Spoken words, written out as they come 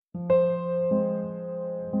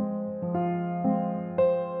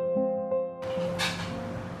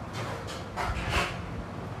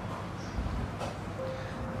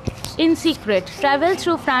In secret, travel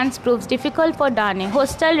through France proves difficult for Darnay.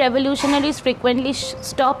 Hostile revolutionaries frequently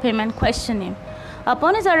stop him and question him.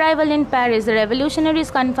 Upon his arrival in Paris, the revolutionaries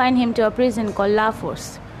confine him to a prison called La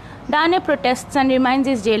Force. Darnay protests and reminds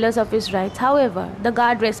his jailers of his rights. However, the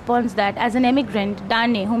guard responds that as an emigrant,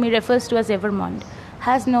 Darnay, whom he refers to as Evermond,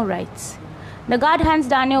 has no rights. The guard hands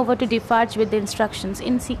Darnay over to Defarge with the instructions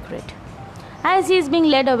in secret. As he is being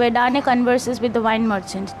led away, Darnay converses with the wine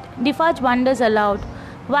merchant. Defarge wonders aloud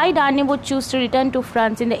why Darnay would choose to return to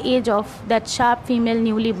France in the age of that sharp female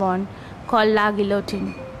newly born called La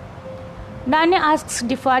Guillotine. Darnay asks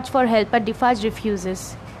Defarge for help, but Defarge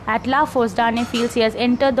refuses. At La Force, Darnay feels he has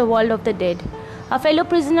entered the world of the dead. A fellow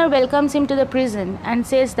prisoner welcomes him to the prison and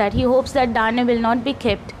says that he hopes that Darnay will not be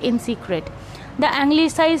kept in secret, the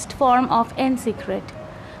anglicized form of en secret,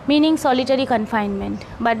 meaning solitary confinement.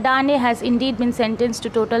 But Darnay has indeed been sentenced to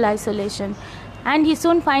total isolation, and he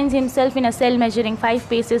soon finds himself in a cell measuring 5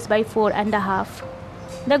 paces by 4.5.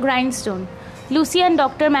 The grindstone. Lucy and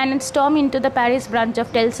Dr. Manette storm into the Paris branch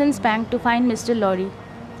of Tellson's bank to find Mr. Lorry.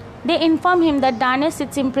 They inform him that Darnay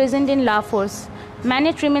sits imprisoned in La Force.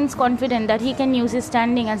 Manette remains confident that he can use his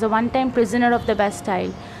standing as a one-time prisoner of the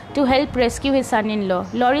Bastille to help rescue his son-in-law.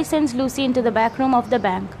 Lorry sends Lucy into the back room of the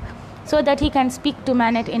bank so that he can speak to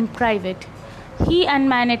Manette in private. He and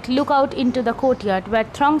Manette look out into the courtyard where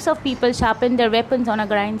throngs of people sharpen their weapons on a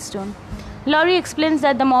grindstone. Lorry explains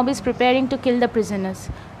that the mob is preparing to kill the prisoners.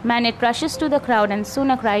 Manette rushes to the crowd and soon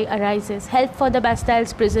a cry arises, help for the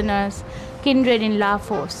Bastille's prisoners, kindred in La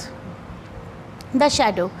Force. The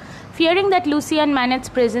Shadow. Fearing that Lucy and Manette's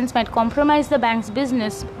presence might compromise the bank's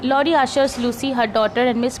business, Lorry ushers Lucy, her daughter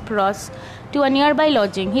and Miss Pross to a nearby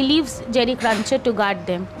lodging. He leaves Jerry Cruncher to guard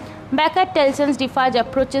them. Back at Tellson's, Defarge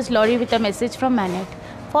approaches Lorry with a message from Manette.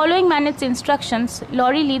 Following Manette's instructions,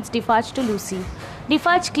 Lorry leads Defarge to Lucy.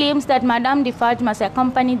 Defarge claims that Madame Defarge must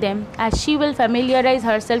accompany them, as she will familiarize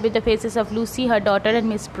herself with the faces of Lucy, her daughter and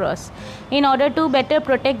Miss Pross, in order to better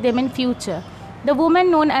protect them in future. The woman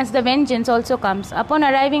known as the Vengeance also comes. Upon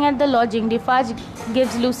arriving at the lodging, Defarge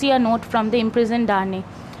gives Lucy a note from the imprisoned Darnay.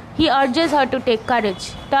 He urges her to take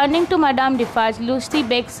courage. Turning to Madame Defarge, Lucy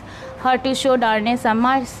begs her to show Darnay some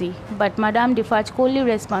mercy, but Madame Defarge coolly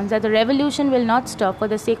responds that the revolution will not stop for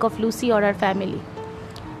the sake of Lucy or her family.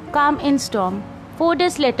 Calm in storm. 4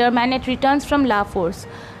 days later, Manette returns from La Force.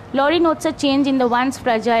 Lorry notes a change in the once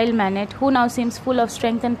fragile Manette, who now seems full of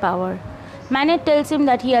strength and power. Manette tells him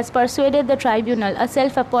that he has persuaded the tribunal, a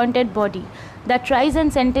self-appointed body that tries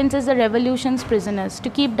and sentences the revolution's prisoners, to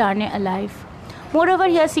keep Darnay alive. Moreover,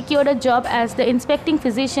 he has secured a job as the inspecting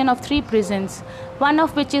physician of 3 prisons, one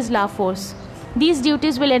of which is La Force. These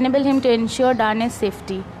duties will enable him to ensure Darnay's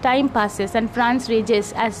safety. Time passes and France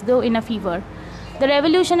rages as though in a fever. The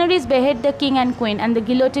revolutionaries behead the king and queen, and the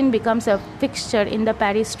guillotine becomes a fixture in the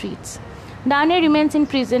Paris streets. Darnay remains in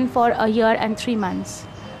prison for a year and 3 months.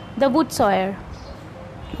 The Wood Sawyer.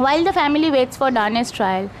 While the family waits for Darnay's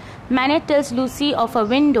trial, Manette tells Lucy of a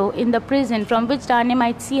window in the prison from which Darnay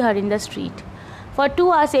might see her in the street. For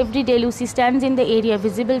 2 hours every day, Lucy stands in the area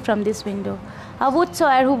visible from this window. A wood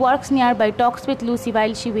sawyer who works nearby talks with Lucy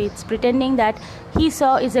while she waits, pretending that he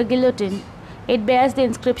saw is a guillotine. It bears the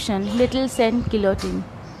inscription, Little Saint Guillotine,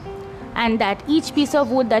 and that each piece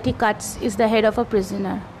of wood that he cuts is the head of a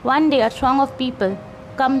prisoner. One day, a throng of people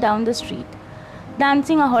come down the street,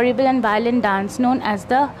 dancing a horrible and violent dance known as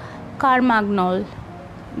the Carmagnole.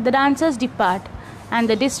 The dancers depart, and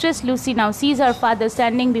the distressed Lucy now sees her father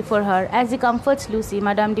standing before her. As he comforts Lucy,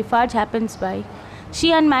 Madame Defarge happens by.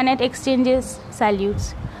 She and Manette exchanges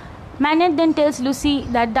salutes. Manette then tells Lucy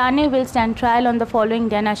that Darnay will stand trial on the following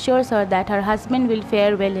day and assures her that her husband will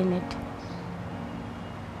fare well in it.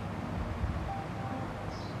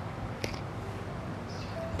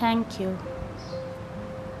 Thank you.